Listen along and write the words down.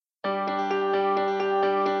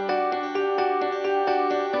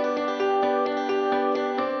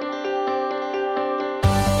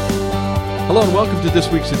Hello and welcome to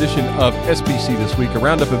this week's edition of SBC This Week, a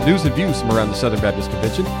roundup of news and views from around the Southern Baptist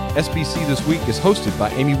Convention. SBC This Week is hosted by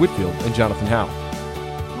Amy Whitfield and Jonathan Howe.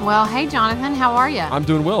 Well, hey, Jonathan, how are you? I'm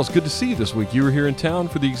doing well. It's good to see you this week. You were here in town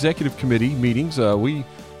for the executive committee meetings. We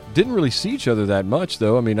didn't really see each other that much,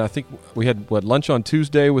 though. I mean, I think we had, lunch on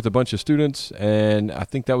Tuesday with a bunch of students, and I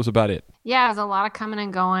think that was about it. Yeah, it was a lot of coming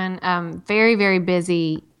and going. Very, very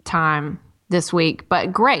busy time this week,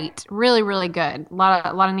 but great. Really, really good. A lot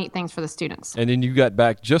of neat things for the students. And then you got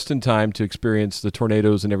back just in time to experience the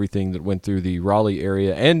tornadoes and everything that went through the Raleigh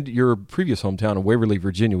area and your previous hometown of Waverly,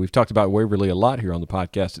 Virginia. We've talked about Waverly a lot here on the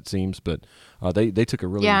podcast, it seems, but they took a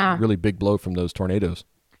really big blow from those tornadoes.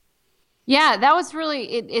 Yeah, that was really,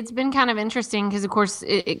 it's been kind of interesting because, of course,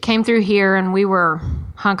 it came through here and we were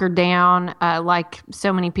hunkered down like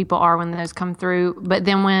so many people are when those come through. But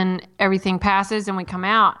then when everything passes and we come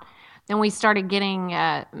out, then we started getting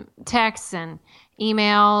texts and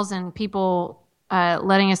emails and people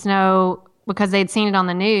letting us know, because they'd seen it on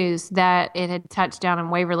the news, that it had touched down in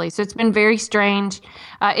Waverly. So it's been very strange.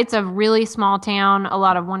 It's a really small town, a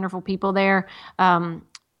lot of wonderful people there. But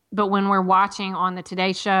when we're watching on the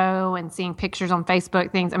Today Show and seeing pictures on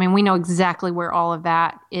Facebook, things, I mean, we know exactly where all of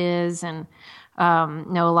that is and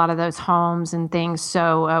know a lot of those homes and things.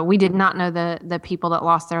 So we did not know the people that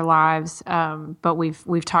lost their lives, but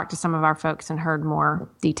we've talked to some of our folks and heard more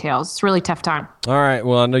details. It's a really tough time. All right.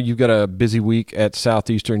 Well, I know you've got a busy week at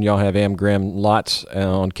Southeastern. Y'all have Am Graham Lotz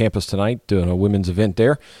on campus tonight doing a women's event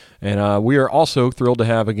there. And we are also thrilled to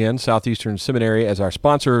have, again, Southeastern Seminary as our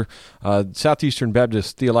sponsor. Southeastern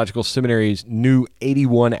Baptist Theological Seminary's new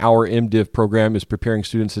 81-hour MDiv program is preparing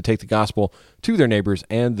students to take the gospel to their neighbors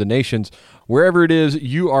and the nations. Wherever it is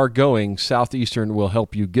you are going, Southeastern will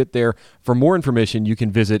help you get there. For more information, you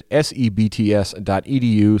can visit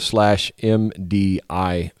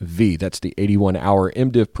sebts.edu/MDIV. That's the 81-hour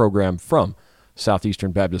MDiv program from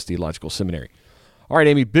Southeastern Baptist Theological Seminary. All right,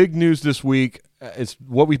 Amy, big news this week. It's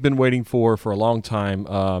what we've been waiting for a long time.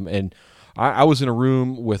 And I was in a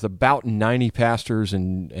room with about 90 pastors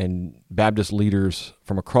and Baptist leaders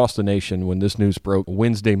from across the nation when this news broke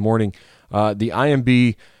Wednesday morning. The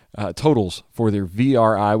IMB totals for their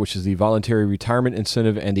VRI, which is the Voluntary Retirement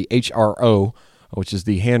Incentive, and the HRO, which is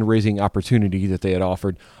the hand-raising opportunity that they had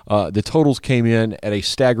offered, the totals came in at a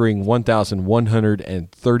staggering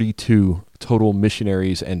 1,132 total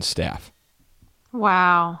missionaries and staff.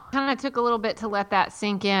 Wow. Kind of took a little bit to let that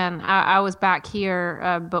sink in. I was back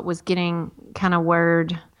here, but was getting kind of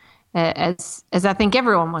word as I think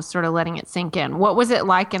everyone was sort of letting it sink in. What was it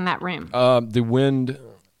like in that room? The wind,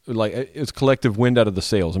 it's collective wind out of the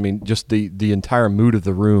sails. I mean, just the entire mood of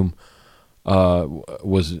the room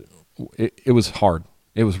was hard.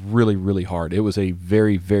 It was really, really hard. It was a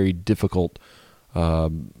very, very difficult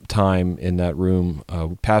time in that room.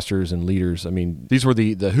 Pastors and leaders, I mean, these were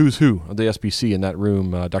the who's who of the SBC in that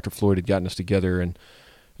room. Dr. Floyd had gotten us together,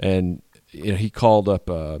 and he called up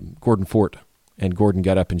Gordon Fort, and Gordon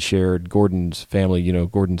got up and shared. Gordon's family,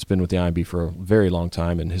 Gordon's been with the IMB for a very long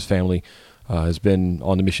time, and his family has been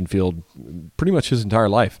on the mission field pretty much his entire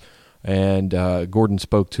life. And Gordon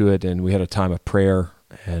spoke to it, and we had a time of prayer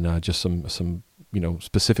and just some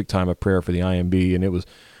specific time of prayer for the IMB, and it was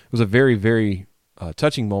a very, very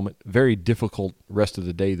touching moment. Very difficult rest of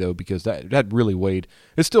the day, though, because that really weighed.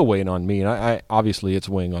 It's still weighing on me, and I obviously it's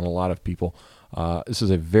weighing on a lot of people. This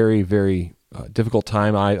is a very, very difficult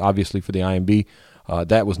time. Obviously for the IMB,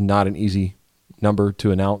 that was not an easy number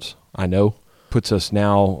to announce. I know puts us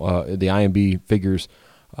now the IMB figures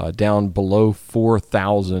down below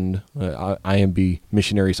 4,000 IMB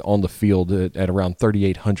missionaries on the field at around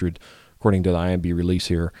 3,800, according to the IMB release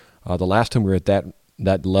here. The last time we were at that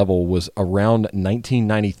level was around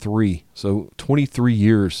 1993. So 23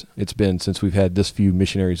 years it's been since we've had this few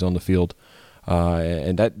missionaries on the field.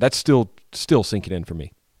 And that's still sinking in for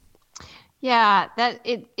me. Yeah,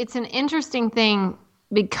 it's an interesting thing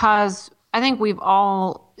because I think we've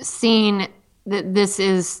all seen that this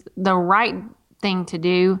is the right thing to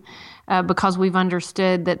do because we've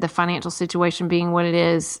understood that the financial situation being what it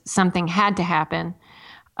is, something had to happen.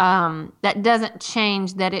 That doesn't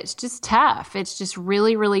change that it's just tough. It's just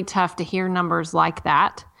really, really tough to hear numbers like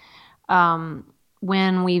that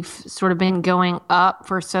when we've sort of been going up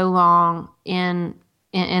for so long in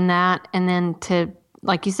that, and then to,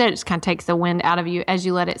 like you said, it just kind of takes the wind out of you as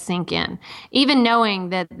you let it sink in. Even knowing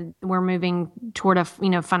that we're moving toward a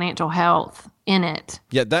financial health in it.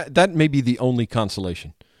 Yeah, that may be the only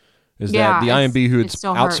consolation. Is that the IMB, who had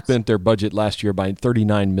outspent their budget last year by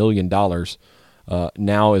 $39 million,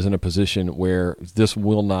 now is in a position where this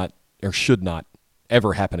will not or should not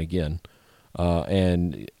ever happen again.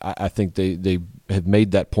 And I think they have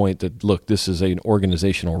made that point that, look, this is an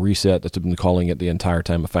organizational reset. That's been calling it the entire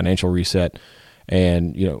time, a financial reset.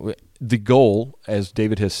 And, the goal, as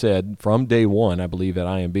David has said, from day one, I believe, at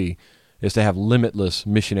IMB, is to have limitless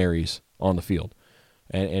missionaries on the field.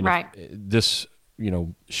 And right. This,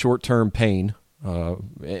 short-term pain,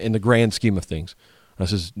 in the grand scheme of things,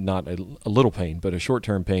 this is not a little pain, but a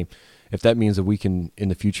short-term pain. If that means that we can, in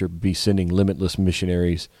the future, be sending limitless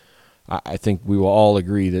missionaries, I think we will all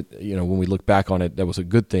agree that, when we look back on it, that was a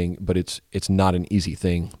good thing, but it's not an easy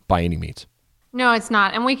thing by any means. No, it's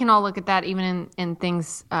not. And we can all look at that even in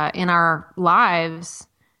things in our lives,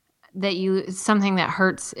 that something that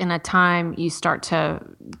hurts in a time, you start to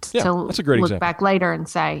that's a great look example. back later and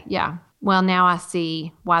say, yeah, well, now I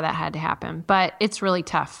see why that had to happen. But it's really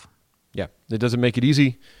tough. Yeah, it doesn't make it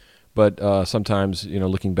easy, but sometimes,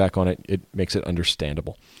 looking back on it, it makes it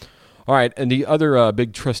understandable. All right, and the other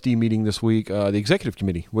big trustee meeting this week, the executive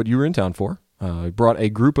committee, what you were in town for, brought a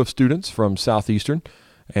group of students from Southeastern,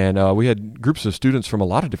 and we had groups of students from a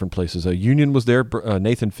lot of different places. Union was there.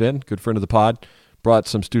 Nathan Finn, good friend of the pod, brought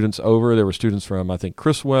some students over. There were students from, I think,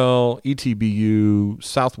 Criswell, ETBU,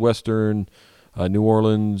 Southwestern, New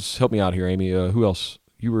Orleans. Help me out here, Amy. Who else?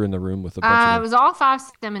 You were in the room with a bunch of them. It was all 5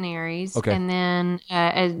 seminaries, okay. And then,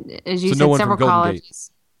 as you so said, no several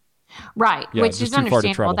colleges. Right, yeah, which is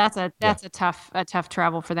understandable. That's a tough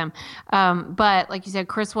travel for them. But like you said,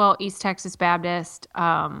 Criswell, East Texas Baptist,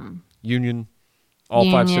 Union,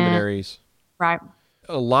 all 5 seminaries. Right.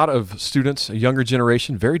 A lot of students, a younger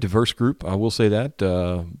generation, very diverse group. I will say that.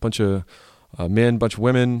 A bunch of men, bunch of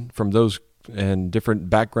women from those and different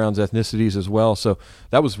backgrounds, ethnicities as well. So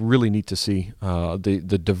that was really neat to see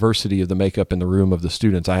the diversity of the makeup in the room of the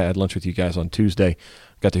students. I had lunch with you guys on Tuesday.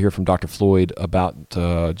 Got to hear from Dr. Floyd about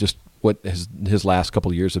just what his last couple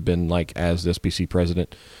of years have been like as the SBC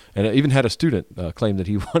president. And I even had a student claim that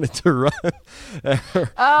he wanted to run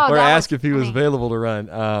or ask if he was available to run.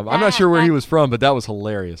 I'm not sure where he was from, but that was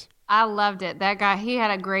hilarious. I loved it. That guy, he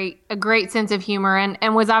had a great sense of humor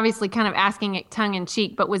and was obviously kind of asking it tongue in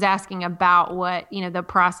cheek, but was asking about what, the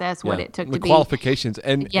process, what it took to be. The qualifications.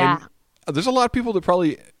 And there's a lot of people that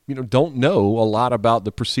probably, don't know a lot about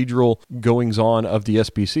the procedural goings on of the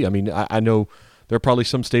SBC. I mean, I know there are probably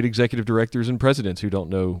some state executive directors and presidents who don't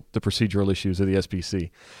know the procedural issues of the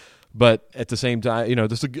SBC. But at the same time,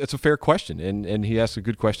 it's a fair question. And he asked a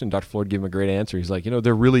good question. Dr. Floyd gave him a great answer. He's like,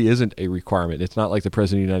 there really isn't a requirement. It's not like the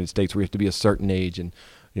President of the United States where you have to be a certain age and,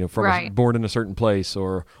 born in a certain place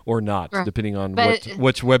or not, depending on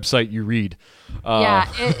which website you read.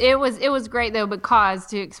 It was great, though, because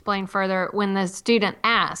to explain further, when the student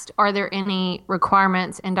asked, are there any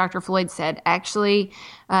requirements? And Dr. Floyd said, actually,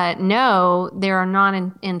 no, there are not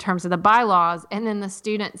in terms of the bylaws. And then the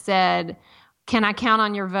student said, can I count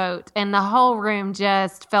on your vote? And the whole room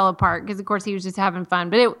just fell apart because, of course, he was just having fun.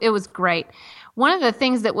 But it was great. One of the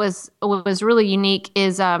things that was really unique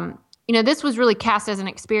is, this was really cast as an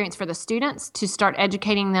experience for the students to start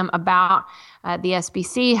educating them about the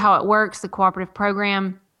SBC, how it works, the cooperative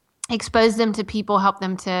program, expose them to people, help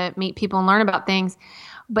them to meet people and learn about things.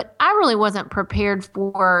 But I really wasn't prepared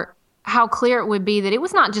for how clear it would be that it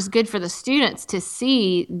was not just good for the students to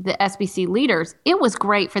see the SBC leaders. It was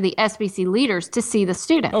great for the SBC leaders to see the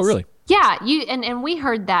students. Oh, really? Yeah, and we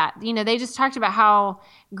heard that. They just talked about how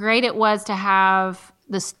great it was to have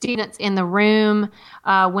the students in the room.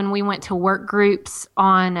 When we went to work groups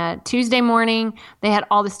on Tuesday morning, they had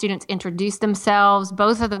all the students introduce themselves,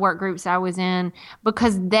 both of the work groups I was in,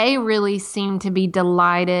 because they really seemed to be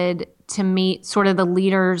delighted to meet sort of the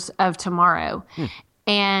leaders of tomorrow.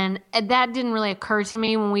 And that didn't really occur to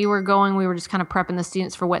me when we were going. We were just kind of prepping the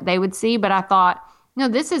students for what they would see. But I thought,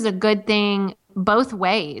 this is a good thing both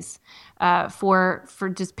ways for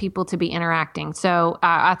just people to be interacting. So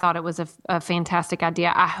I thought it was a fantastic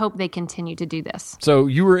idea. I hope they continue to do this. So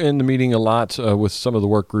you were in the meeting a lot with some of the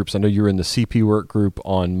work groups. I know you were in the CP work group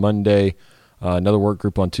on Monday, another work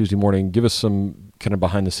group on Tuesday morning. Give us some kind of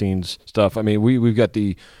behind-the-scenes stuff. I mean, we've got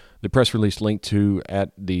the press release linked to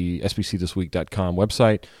at the sbcthisweek.com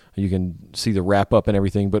website. You can see the wrap-up and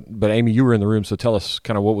everything. But Amy, you were in the room, so tell us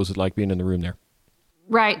kind of what was it like being in the room there?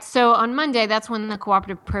 Right. So on Monday, that's when the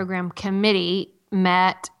Cooperative Program Committee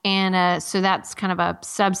met. And so that's kind of a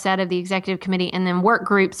subset of the Executive Committee. And then work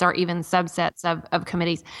groups are even subsets of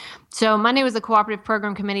committees. So Monday was the Cooperative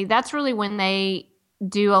Program Committee. That's really when they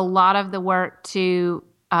do a lot of the work to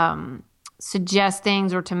suggest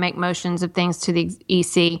things or to make motions of things to the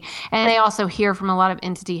EC. And they also hear from a lot of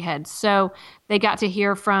entity heads. So they got to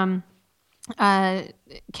hear from uh,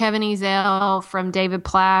 Kevin Ezell, from David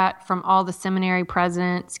Platt, from all the seminary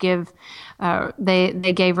presidents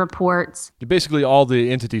they gave reports. Basically, all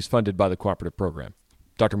the entities funded by the cooperative program.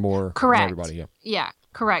 Dr. Moore, Correct. and everybody. Yeah,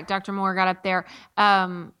 correct. Dr. Moore got up there.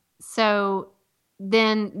 So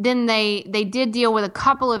then they did deal with a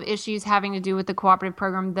couple of issues having to do with the cooperative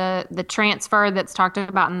program. The transfer that's talked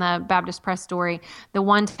about in the Baptist Press story, the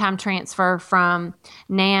one-time transfer from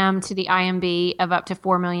NAM to the IMB of up to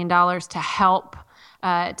 $4 million to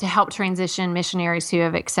help transition missionaries who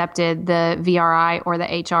have accepted the VRI or the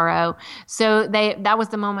HRO. So that was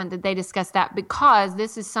the moment that they discussed that, because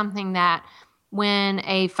this is something that when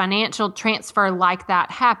a financial transfer like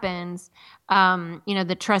that happens,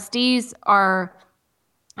 the trustees are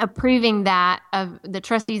approving that of the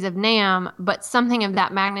trustees of NAM, but something of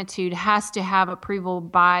that magnitude has to have approval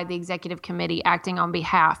by the executive committee acting on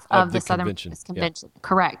behalf of the Southern Baptist Convention. Yeah.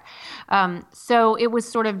 Correct. So it was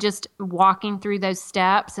sort of just walking through those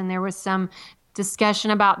steps, and there was some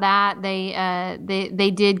discussion about that.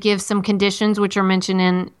 They did give some conditions, which are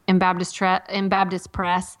mentioned in Baptist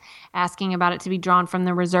Press, asking about it to be drawn from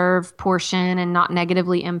the reserve portion and not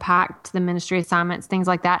negatively impact the ministry assignments, things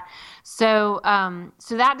like that. So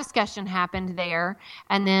that discussion happened there,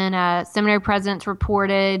 and then seminary presidents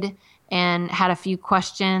reported and had a few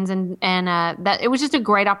questions, and that it was just a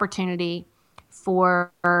great opportunity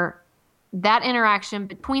for that interaction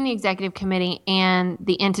between the executive committee and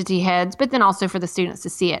the entity heads, but then also for the students to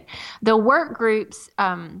see it. The work groups,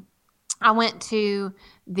 I went to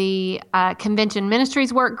the Convention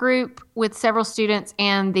Ministries work group with several students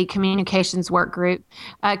and the Communications work group.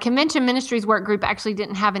 Convention Ministries work group actually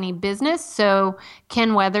didn't have any business, so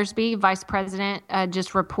Ken Weathersby, vice president,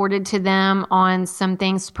 just reported to them on some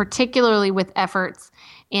things, particularly with efforts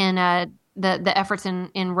in the efforts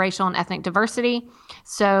in racial and ethnic diversity.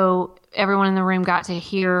 So everyone in the room got to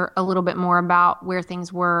hear a little bit more about where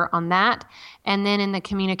things were on that. And then in the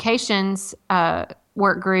Communications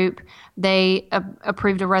work group, they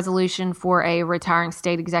approved a resolution for a retiring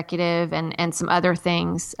state executive and some other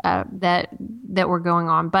things that were going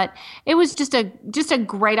on. But it was just a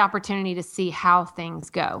great opportunity to see how things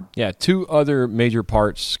go. Yeah, two other major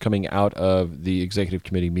parts coming out of the executive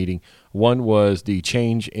committee meeting. One was the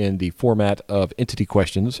change in the format of entity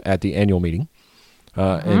questions at the annual meeting.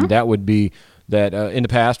 And that would be that in the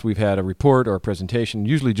past we've had a report or a presentation,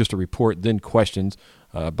 usually just a report, then questions.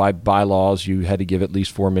 By bylaws, you had to give at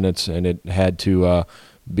least 4 minutes, and it had to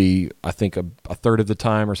be, I think, a third of the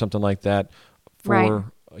time or something like that.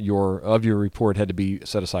 Your report had to be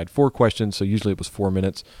set aside 4 questions, so usually it was 4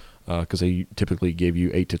 minutes because they typically gave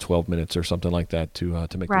you 8 to 12 minutes or something like that to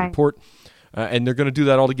make the report. And they're going to do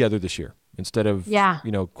that all together this year. Instead of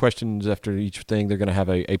questions after each thing, they're going to have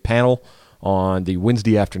a panel on the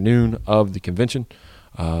Wednesday afternoon of the convention.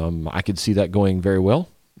 I could see that going very well,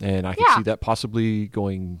 and I could see that possibly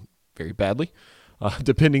going very badly,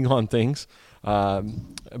 depending on things.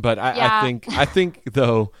 But I think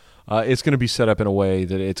though it's going to be set up in a way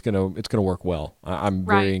that it's going to work well. I'm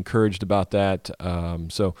very encouraged about that.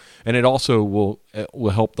 And it also will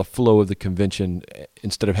help the flow of the convention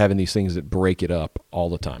instead of having these things that break it up all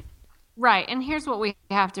the time. Right. And here's what we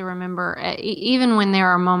have to remember. Even when there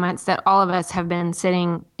are moments that all of us have been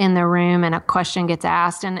sitting in the room and a question gets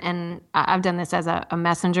asked, and I've done this as a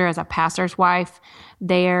messenger, as a pastor's wife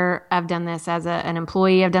there. I've done this as an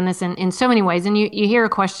employee. I've done this in so many ways. And you hear a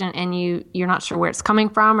question and you're not sure where it's coming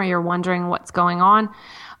from, or you're wondering what's going on.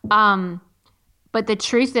 But the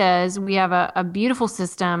truth is we have a beautiful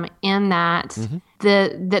system in that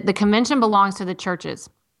the convention belongs to the churches.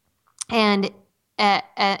 And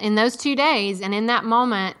in those 2 days and in that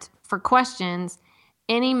moment for questions,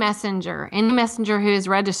 any messenger who is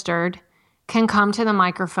registered can come to the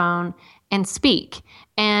microphone and speak.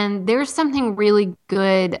 And there's something really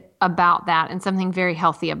good about that and something very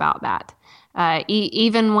healthy about that,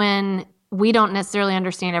 even when we don't necessarily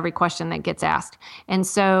understand every question that gets asked. And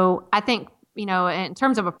so I think, in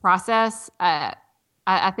terms of a process,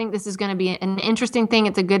 I think this is going to be an interesting thing.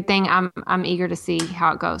 It's a good thing. I'm eager to see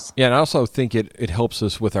how it goes. Yeah, and I also think it helps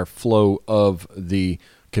us with our flow of the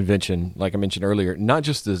convention, like I mentioned earlier, not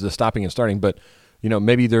just the stopping and starting, but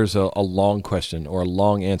maybe there's a long question or a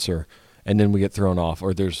long answer, and then we get thrown off,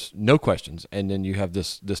 or there's no questions, and then you have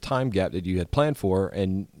this time gap that you had planned for,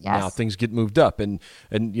 and now things get moved up, and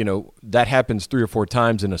that happens 3 or 4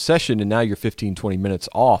 times in a session, and now you're 15, 20 minutes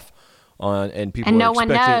off. And people are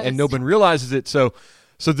expecting, and no one realizes it. So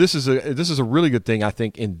this is a really good thing, I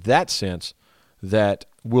think, in that sense, that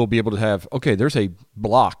we'll be able to have. Okay, there's a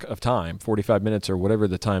block of time, 45 minutes or whatever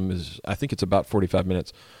the time is. I think it's about 45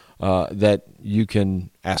 minutes that you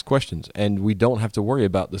can ask questions, and we don't have to worry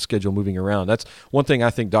about the schedule moving around. That's one thing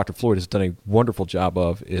I think Dr. Floyd has done a wonderful job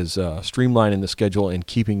of, is streamlining the schedule and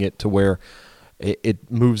keeping it to where it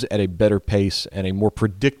moves at a better pace and a more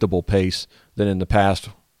predictable pace than in the past,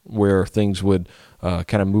 where things would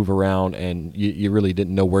kind of move around and you really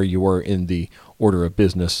didn't know where you were in the order of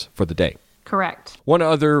business for the day. Correct. One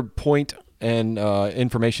other point and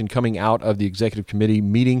information coming out of the executive committee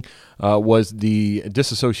meeting was the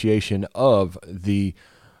disassociation of the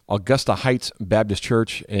Augusta Heights Baptist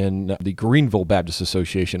Church and the Greenville Baptist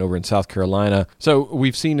Association over in South Carolina. So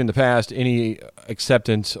we've seen in the past any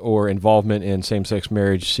acceptance or involvement in same-sex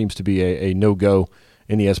marriage seems to be a no-go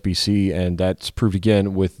in the SBC, and that's proved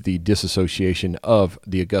again with the disassociation of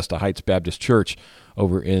the Augusta Heights Baptist Church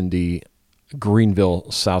over in the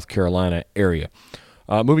Greenville, South Carolina area.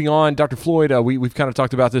 Moving on, Dr. Floyd, we've kind of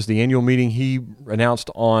talked about this, the annual meeting. He announced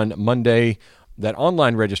on Monday that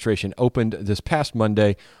online registration opened this past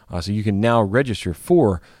Monday, so you can now register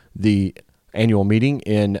for the annual meeting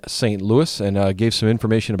in St. Louis, and gave some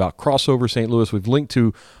information about Crossover St. Louis. We've linked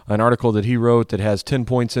to an article that he wrote that has 10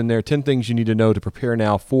 points in there, 10 things you need to know to prepare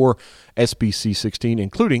now for SBC 16,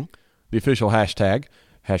 including the official hashtag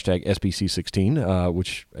SBC16,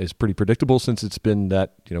 which is pretty predictable since it's been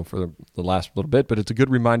that, for the last little bit, but it's a good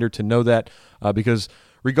reminder to know that because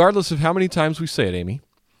regardless of how many times we say it, Amy,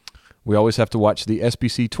 we always have to watch the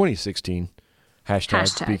SBC 2016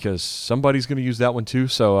 hashtag because somebody's going to use that one too.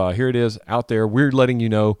 So here it is out there. We're letting you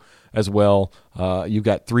know as well. You've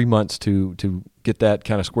got 3 months to get that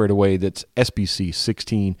kind of squared away. That's SBC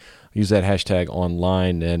 16. Use that hashtag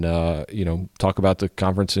online and talk about the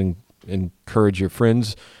conference and encourage your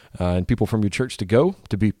friends and people from your church to go,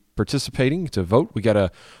 to be participating, to vote. We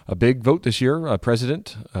got a big vote this year,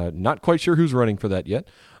 president. Not quite sure who's running for that yet.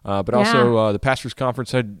 But also the Pastors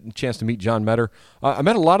Conference. I had a chance to meet John Metter. I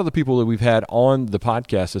met a lot of the people that we've had on the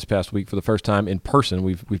podcast this past week for the first time in person.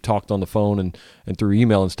 We've talked on the phone and through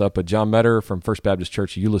email and stuff. But John Metter from First Baptist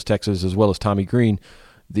Church of Euless, Texas, as well as Tommy Green,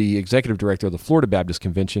 the executive director of the Florida Baptist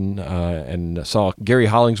Convention, and saw Gary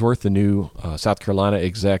Hollingsworth, the new South Carolina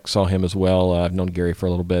exec, saw him as well. I've known Gary for a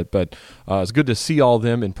little bit, but it's good to see all of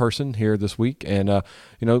them in person here this week. And,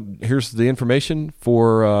 here's the information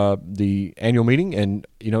for the annual meeting. And,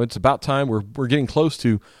 it's about time. We're getting close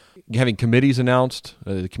to having committees announced,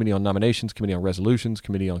 the Committee on Nominations, Committee on Resolutions,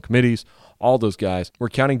 Committee on Committees, all those guys. We're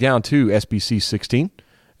counting down to SBC 16,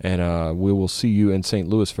 and we will see you in St.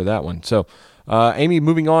 Louis for that one. So, Amy,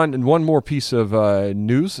 moving on, and one more piece of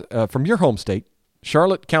news from your home state.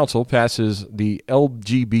 Charlotte Council passes the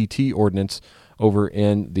LGBT ordinance over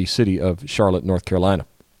in the city of Charlotte, North Carolina.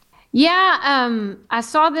 Yeah, I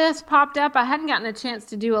saw this popped up. I hadn't gotten a chance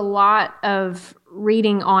to do a lot of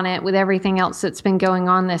reading on it with everything else that's been going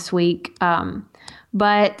on this week.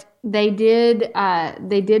 But they did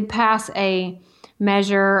pass a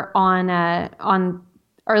measure on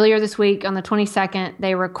earlier this week on the 22nd.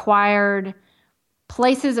 They required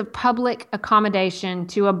places of public accommodation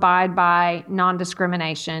to abide by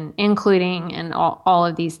non-discrimination, including in all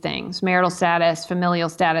of these things: marital status, familial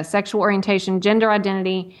status, sexual orientation, gender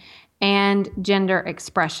identity, and gender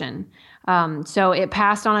expression. So it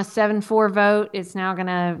passed on a 7-4 vote. It's now going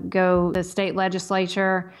to go to the state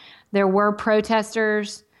legislature. There were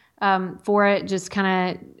protesters for it, just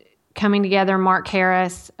kind of coming together. Mark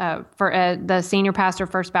Harris, for the senior pastor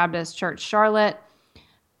of First Baptist Church Charlotte,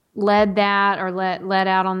 led out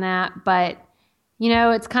on that. But,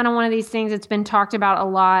 it's kind of one of these things that's been talked about a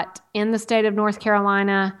lot in the state of North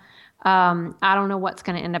Carolina. I don't know what's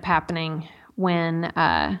going to end up happening when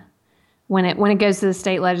it goes to the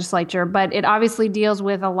state legislature, but it obviously deals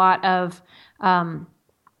with a lot of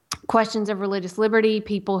questions of religious liberty,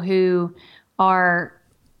 people who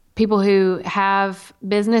have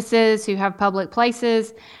businesses, who have public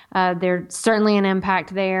places. There's certainly an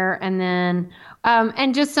impact there. And then,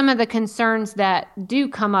 and just some of the concerns that do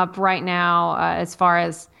come up right now as far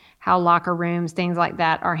as how locker rooms, things like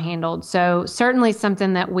that are handled. So certainly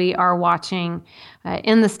something that we are watching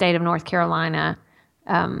in the state of North Carolina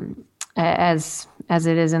as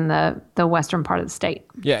it is in the western part of the state.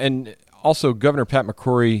 Yeah, and also Governor Pat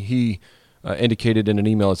McCrory, he indicated in an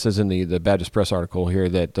email, it says in the Baptist Press article here,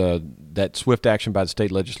 that that swift action by the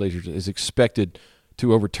state legislature is expected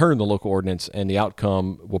to overturn the local ordinance, and the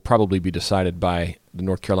outcome will probably be decided by the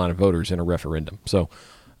North Carolina voters in a referendum. So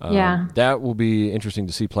that will be interesting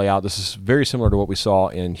to see play out. This is very similar to what we saw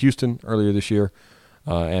in Houston earlier this year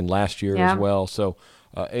and last year as well. So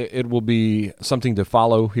it will be something to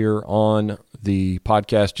follow here on the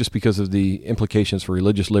podcast just because of the implications for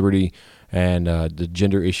religious liberty and the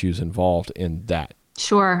gender issues involved in that.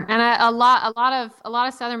 Sure, and a lot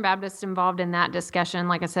of Southern Baptists involved in that discussion.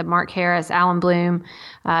 Like I said, Mark Harris, Alan Bloom,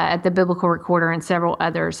 at the Biblical Recorder, and several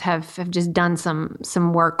others have just done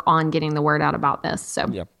some work on getting the word out about this. So,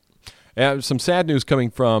 yeah. Some sad news coming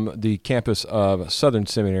from the campus of Southern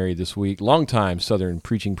Seminary this week. Longtime Southern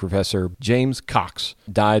preaching professor James Cox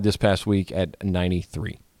died this past week at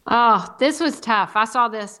 93. Oh, this was tough. I saw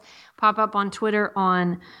this pop up on Twitter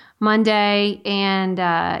on Monday, and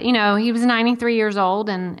he was 93 years old,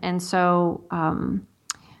 and so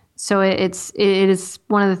it is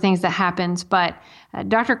one of the things that happens. But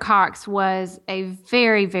Dr. Cox was a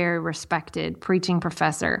very, very respected preaching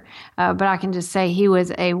professor. But I can just say he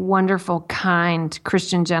was a wonderful, kind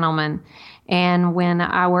Christian gentleman. And when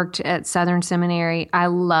I worked at Southern Seminary, I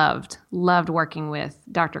loved working with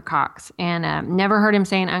Dr. Cox, and never heard him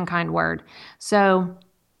say an unkind word. So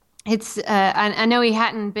I know he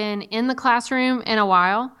hadn't been in the classroom in a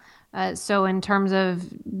while. So in terms of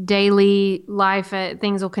daily life,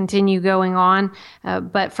 things will continue going on.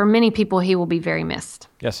 But for many people, he will be very missed.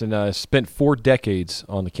 Yes, and spent 4 decades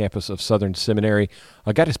on the campus of Southern Seminary.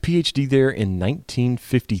 Got his PhD there in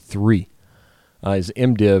 1953. His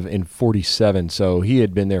MDiv in 47. So he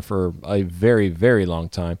had been there for a very, very long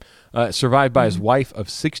time. Survived by his wife of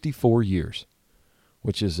 64 years,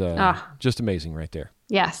 which is just amazing right there.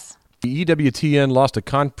 Yes. The EWTN lost a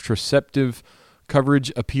contraceptive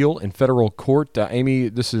coverage appeal in federal court. Amy,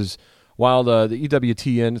 this is, while the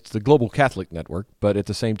EWTN, it's the Global Catholic Network, but at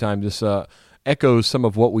the same time, this echoes some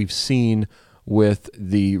of what we've seen with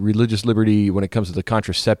the religious liberty when it comes to the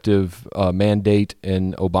contraceptive mandate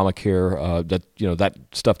and Obamacare, that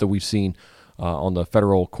stuff that we've seen on the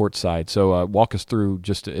federal court side. So walk us through,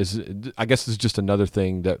 I guess this is just another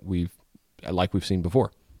thing that we've seen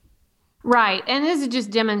before. Right. And this is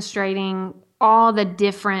just demonstrating all the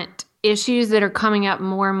different issues that are coming up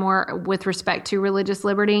more and more with respect to religious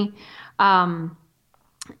liberty.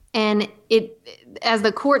 And as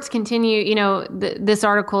the courts continue, this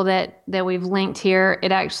article that we've linked here,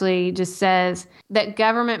 it actually just says that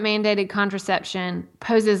government mandated contraception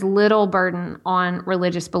poses little burden on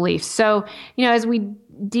religious beliefs. So, as we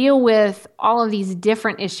deal with all of these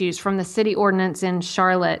different issues, from the city ordinance in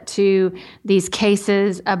Charlotte to these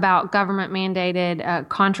cases about government mandated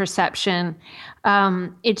contraception,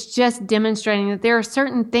 it's just demonstrating that there are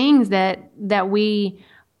certain things that we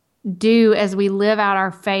do as we live out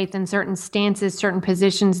our faith, and certain stances, certain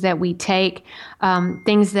positions that we take,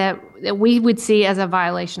 things that we would see as a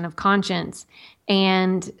violation of conscience,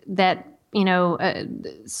 and that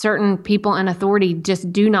certain people in authority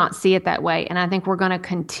just do not see it that way. And I think we're going to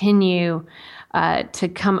continue to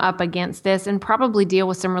come up against this and probably deal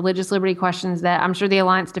with some religious liberty questions that I'm sure the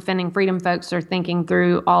Alliance Defending Freedom folks are thinking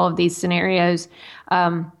through all of these scenarios.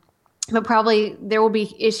 But probably there will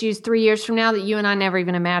be issues 3 years from now that you and I never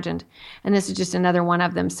even imagined. And this is just another one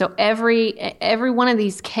of them. So every one of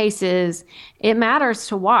these cases, it matters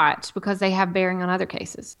to watch because they have bearing on other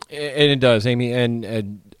cases. And it does, Amy.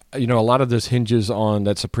 And a lot of this hinges on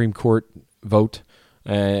that Supreme Court vote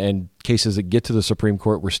and cases that get to the Supreme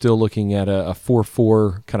Court. We're still looking at a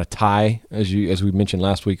 4-4 kind of tie, as we mentioned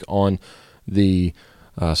last week, on the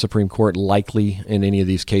Supreme Court likely in any of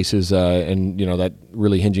these cases, and that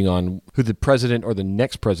really hinging on who the president or the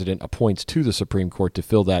next president appoints to the Supreme Court to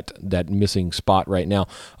fill that missing spot right now.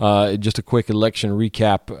 Just a quick election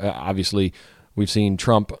recap. Obviously, we've seen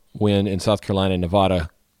Trump win in South Carolina and Nevada,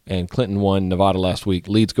 and Clinton won Nevada last week.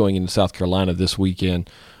 Leads going into South Carolina this weekend.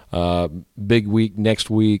 Big week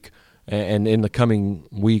next week, and in the coming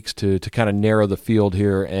weeks to kind of narrow the field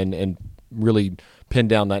here and really pin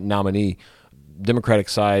down that nominee. Democratic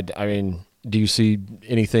side, I mean, do you see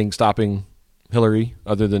anything stopping Hillary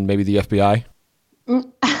other than maybe the FBI?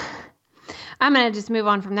 I'm going to just move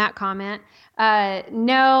on from that comment.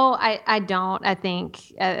 No, I don't. I think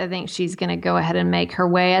she's going to go ahead and make her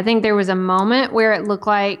way. I think there was a moment where it looked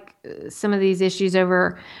like some of these issues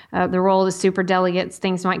over the role of the superdelegates,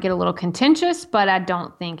 things might get a little contentious, but I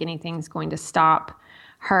don't think anything's going to stop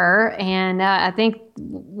her. And I think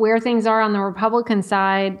where things are on the Republican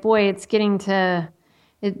side, boy, it's getting to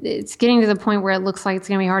the point where it looks like it's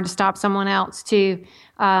going to be hard to stop someone else too.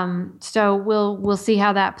 So we'll see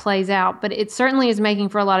how that plays out. But it certainly is making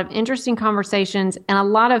for a lot of interesting conversations and a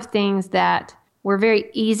lot of things that were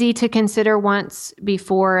very easy to consider once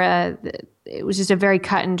before. It was just a very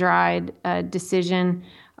cut and dried decision.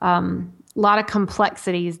 A lot of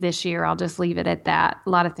complexities this year. I'll just leave it at that. A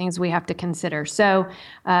lot of things we have to consider. So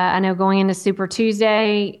I know going into Super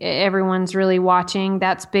Tuesday, everyone's really watching.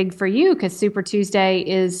 That's big for you because Super Tuesday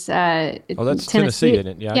is that's Tennessee, isn't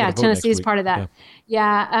it? Yeah, Tennessee is part of that.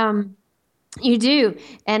 Yeah. You do.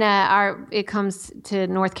 And it comes to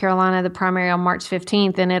North Carolina, the primary on March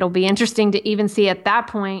 15th, and it'll be interesting to even see at that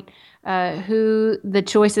point who the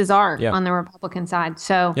choices are on the Republican side.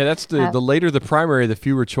 So yeah, that's the later the primary, the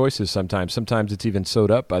fewer choices sometimes. Sometimes it's even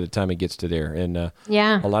sewed up by the time it gets to there. And a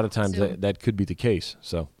lot of times that could be the case.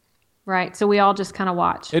 So right. So we all just kind of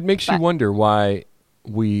watch. It makes you wonder why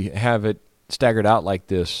we have it staggered out like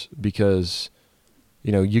this, because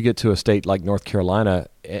you get to a state like North Carolina,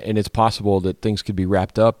 and it's possible that things could be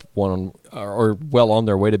wrapped up or well on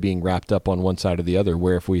their way to being wrapped up on one side or the other,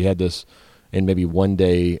 where if we had this in maybe one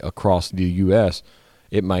day across the U.S.,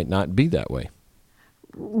 it might not be that way.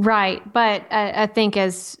 Right. But I think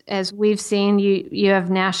as we've seen, you have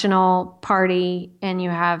national party and you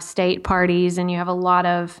have state parties, and you have a lot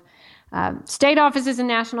of state offices and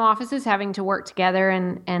national offices having to work together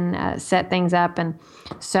and set things up. And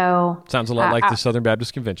so sounds a lot like the Southern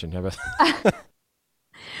Baptist Convention.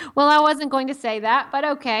 Well, I wasn't going to say that, but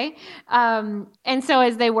okay. And so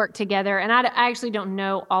as they work together, and I actually don't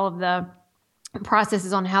know all of the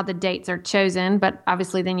processes on how the dates are chosen, but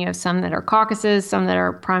obviously then you have some that are caucuses, some that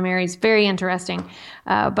are primaries. Very interesting.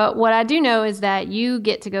 But what I do know is that you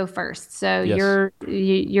get to go first. So yes.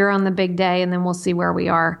 You're on the big day, and then we'll see where we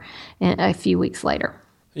are a few weeks later.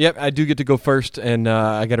 Yep, I do get to go first, and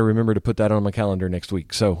I got to remember to put that on my calendar next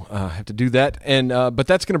week. So I have to do that. And but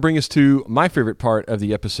that's going to bring us to my favorite part of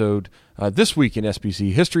the episode this week in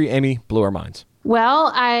SBC history. Amy, blow our minds.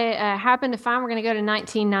 Well, I happened to find we're going to go to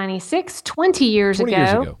 1996, 20 years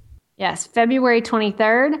ago. Yes, February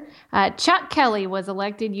 23rd. Chuck Kelly was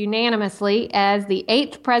elected unanimously as the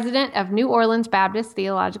 8th president of New Orleans Baptist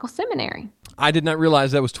Theological Seminary. I did not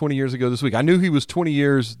realize that was 20 years ago this week. I knew he was 20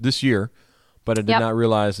 years this year, but I did not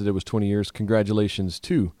realize that it was 20 years. Congratulations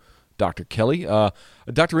to Dr. Kelly.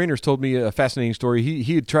 Dr. Rayners told me a fascinating story.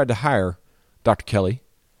 He had tried to hire Dr. Kelly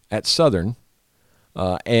at Southern,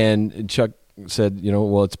 and Chuck said,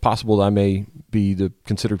 well, it's possible that I may be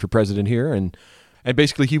considered for president here, and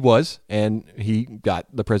basically he was, and he got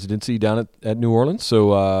the presidency down at New Orleans.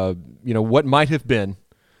 So what might have been,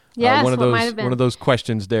 one of those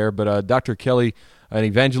questions there. But Dr. Kelly, an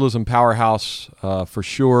evangelism powerhouse for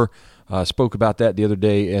sure, spoke about that the other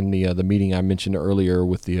day in the meeting I mentioned earlier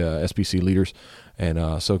with the SBC leaders,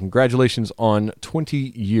 and so congratulations on 20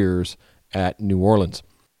 years at New Orleans.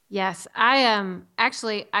 Yes, I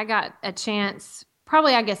got a chance,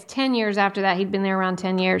 probably I guess 10 years after that, he'd been there around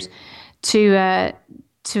 10 years, to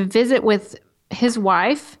visit with his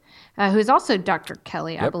wife, who is also Dr.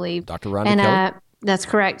 Kelly, I believe. Dr. Rhonda Kelly. That's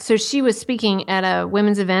correct. So she was speaking at a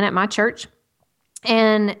women's event at my church,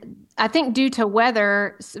 and I think due to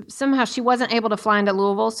weather, somehow she wasn't able to fly into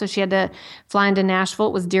Louisville, so she had to fly into Nashville.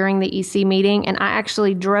 It was during the EC meeting, and I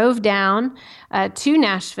actually drove down to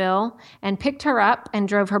Nashville and picked her up and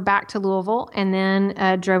drove her back to Louisville, and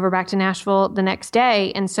then drove her back to Nashville the next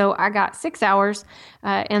day. And so I got 6 hours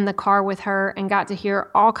in the car with her and got to hear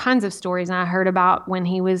all kinds of stories. And I heard about when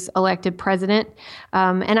he was elected president,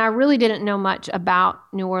 and I really didn't know much about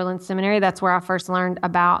New Orleans Seminary. That's where I first learned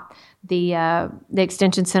about the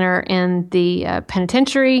Extension Center in the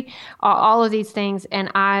penitentiary, all of these things. And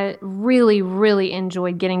I really, really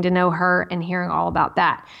enjoyed getting to know her and hearing all about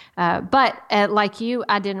that. But like you,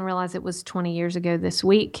 I didn't realize it was 20 years ago this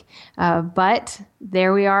week. But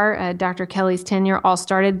there we are. Dr. Kelly's tenure all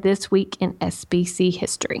started this week in SBC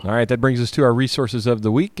history. All right, that brings us to our resources of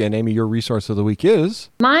the week. And Amy, your resource of the week is?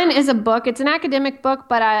 Mine is a book. It's an academic book,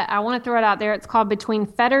 but I want to throw it out there. It's called Between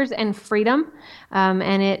Fetters and Freedom.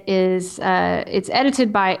 And it's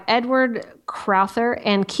edited by Edward Crowther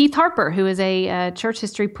and Keith Harper, who is a church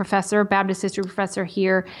history professor, Baptist history professor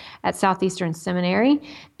here at Southeastern Seminary.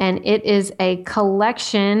 And it is a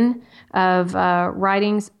collection of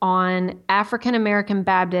writings on African American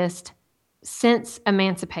Baptist since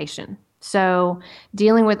emancipation. So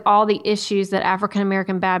dealing with all the issues that African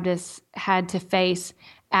American Baptists had to face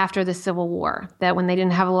after the Civil War, that when they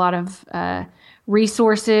didn't have a lot of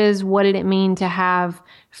resources, what did it mean to have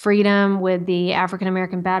freedom? Would the African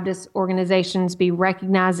American Baptist organizations be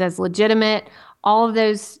recognized as legitimate? All of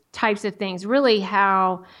those types of things, really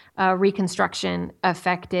how Reconstruction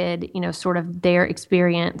affected, sort of their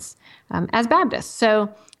experience as Baptists.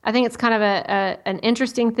 So I think it's kind of an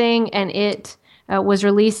interesting thing, and it was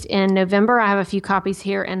released in November. I have a few copies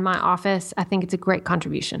here in my office. I think it's a great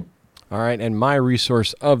contribution. All right, and my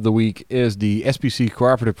resource of the week is the SBC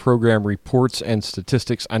Cooperative Program Reports and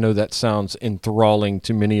Statistics. I know that sounds enthralling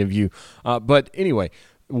to many of you, but anyway,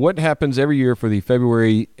 what happens every year for the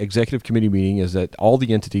February Executive Committee meeting is that all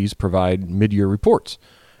the entities provide mid-year reports.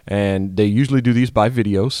 And they usually do these by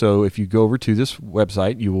video. So if you go over to this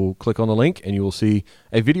website, you will click on the link and you will see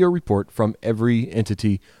a video report from every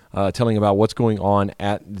entity telling about what's going on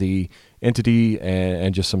at the entity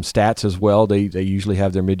and just some stats as well. They usually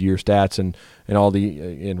have their mid-year stats and all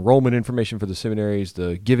the enrollment information for the seminaries,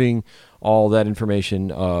 the giving, all that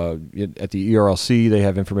information. At the ERLC, they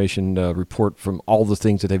have information report from all the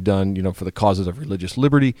things that they've done, for the causes of religious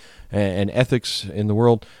liberty and ethics in the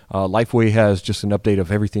world. Lifeway has just an update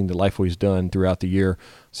of everything that Lifeway's done throughout the year.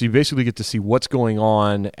 So you basically get to see what's going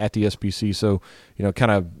on at the SBC. So,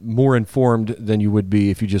 kind of more informed than you would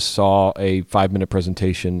be if you just saw a 5-minute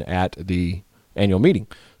presentation at the annual meeting.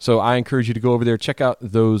 So I encourage you to go over there, check out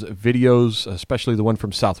those videos, especially the one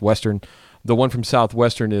from Southwestern. The one from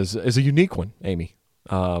Southwestern is a unique one, Amy.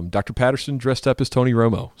 Dr. Patterson dressed up as Tony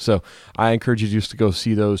Romo. So I encourage you just to go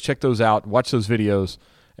see those, check those out, watch those videos,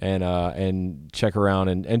 and check around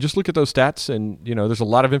and just look at those stats. And there's a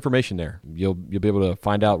lot of information there. You'll be able to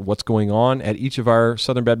find out what's going on at each of our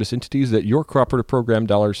Southern Baptist entities that your cooperative program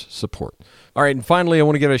dollars support. All right, and finally, I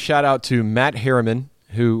want to give a shout out to Matt Harriman,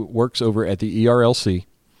 who works over at the ERLC.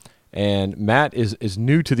 And Matt is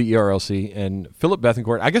new to the ERLC, and Philip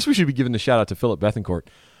Bethencourt. I guess we should be giving the shout out to Philip Bethencourt.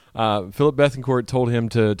 Philip Bethencourt told him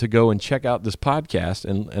to go and check out this podcast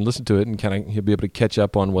and listen to it, and he'll be able to catch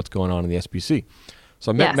up on what's going on in the SBC.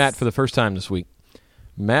 So I met Matt for the first time this week.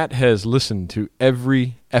 Matt has listened to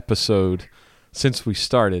every episode since we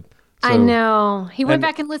started. So, I know. He went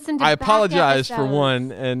back and listened to I apologized episodes. for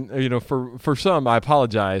one, and for some I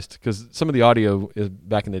apologized because some of the audio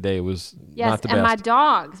back in the day was not the best. And my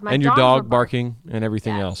dogs. And your dog barking and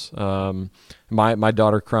everything else. My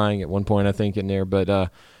daughter crying at one point, I think, in there. But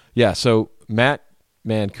so Matt,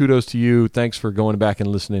 man, kudos to you. Thanks for going back and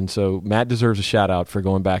listening. So Matt deserves a shout out for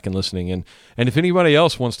going back and listening. And if anybody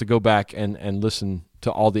else wants to go back and listen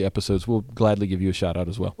to all the episodes, we'll gladly give you a shout out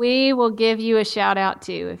as well. We will give you a shout out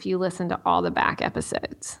too if you listen to all the back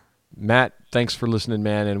episodes. Matt, thanks for listening,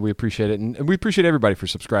 man, and we appreciate it. And we appreciate everybody for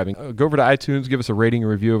subscribing. Go over to iTunes, give us a rating and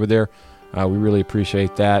review over there. We really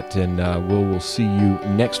appreciate that. And we'll see you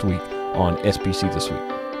next week on SBC This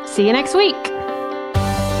Week. See you next week.